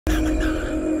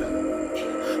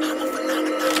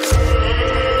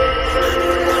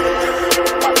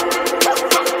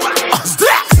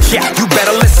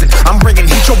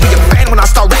you'll be a fan when I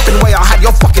start rapping. Way I'll have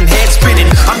your fucking head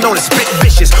spinning. I'm known as spit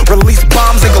vicious, release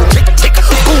bombs and go tick tick.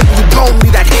 Boom, you blow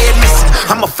me that head missing.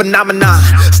 I'm a phenomenon,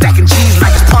 stacking cheese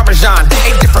like it's Parmesan.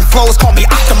 8 different flows, call me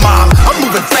Octomom. I'm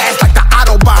moving fast like the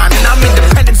Autobahn, and I'm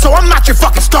independent, so I'm not your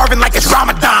fucking starving like it's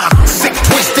Ramadan. Sick,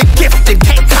 twisted, gifted,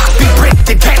 can't copy,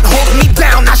 printed, can't hold me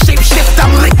down. I shape shift,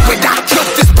 I'm liquid. I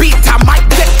killed this beat, I might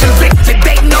get convicted.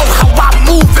 They know how I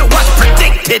move, it was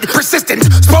predicted. Persistent,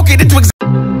 spoke it into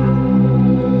existence.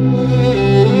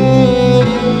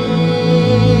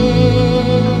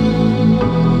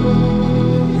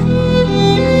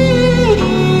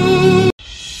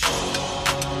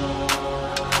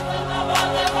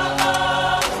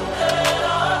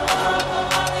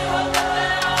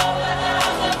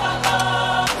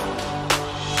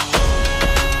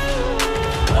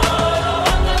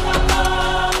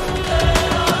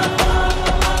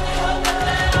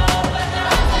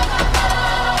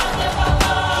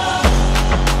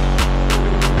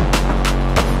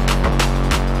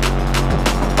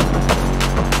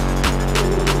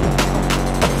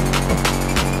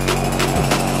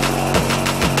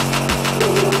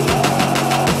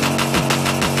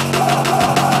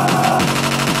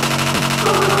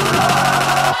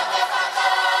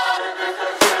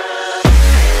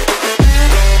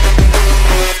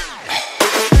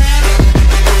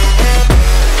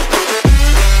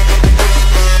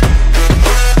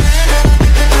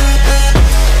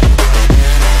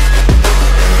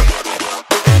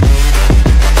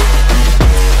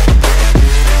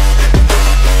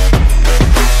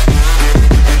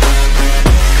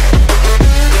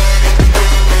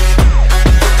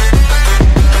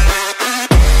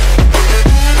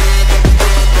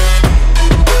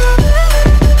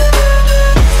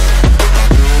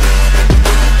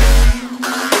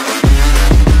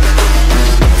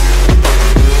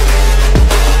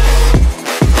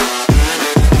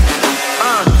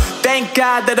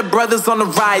 That the brothers on the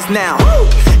rise now.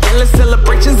 Endless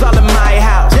celebrations all in my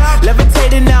house.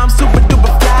 Levitating now, I'm super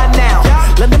duper fly now.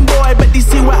 London boy, but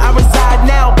DC where I reside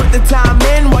now. Put the time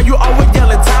in while you always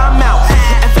yelling time out.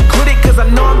 And for quit it, cause I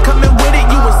know I'm coming with it.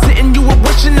 You were sitting, you were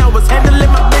wishing I was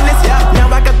handling my business. Now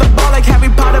I got the ball like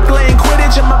Harry Potter playing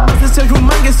Quidditch. And my business so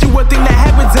humongous, you would think that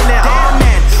happens in there. Oh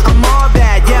man, I'm all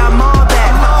that, yeah, I'm all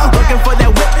that. Looking for that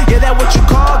whip, yeah, that what you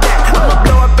call that. I'ma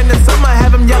blow up in the summer,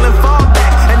 have them yelling fall back.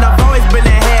 And I've always been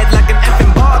ahead like an effing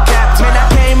ball cap. Man, I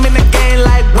came in the game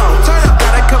like, whoa.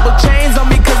 Got a couple chains on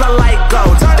me cause I like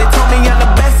gold. They told me I'm the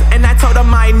best and I told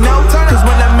them I know. Cause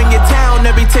when I'm in your town,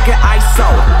 every ticket I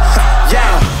sold.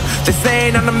 Yeah, they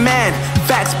saying I'm the man.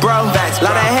 Facts, bro.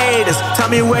 Lot of haters, tell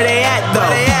me where they at though.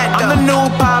 I'm the new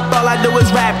pop, all I do is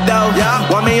rap though.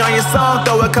 Want me on your song,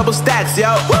 throw a couple stacks,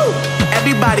 yo. Woo!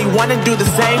 Everybody wanna do the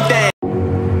same thing.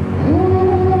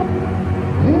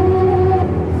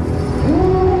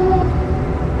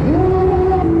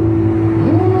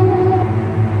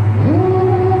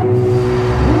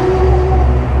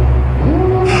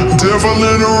 Devil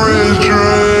in a red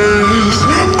dress,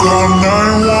 call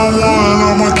 911,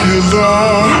 I'm a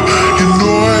killer. You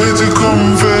know I hate to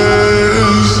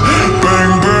confess.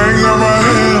 Bang bang, got my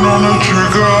hand on the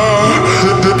trigger.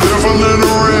 The devil in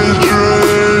a red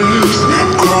dress,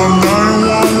 call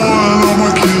 911, I'm a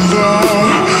killer.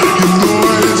 You know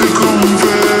I hate to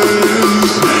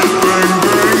confess. Bang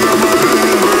bang, got my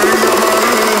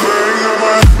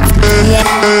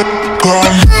hand, call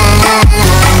 911.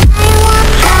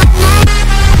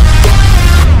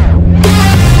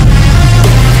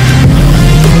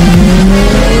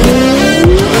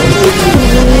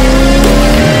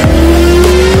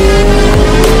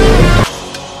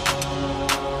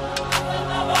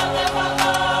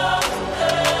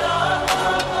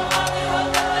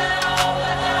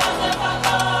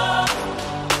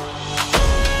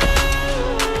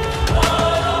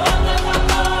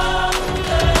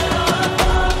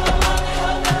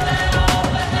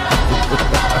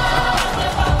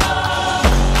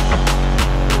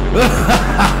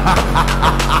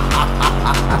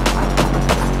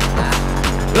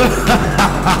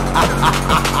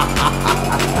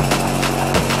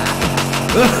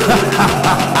 Ha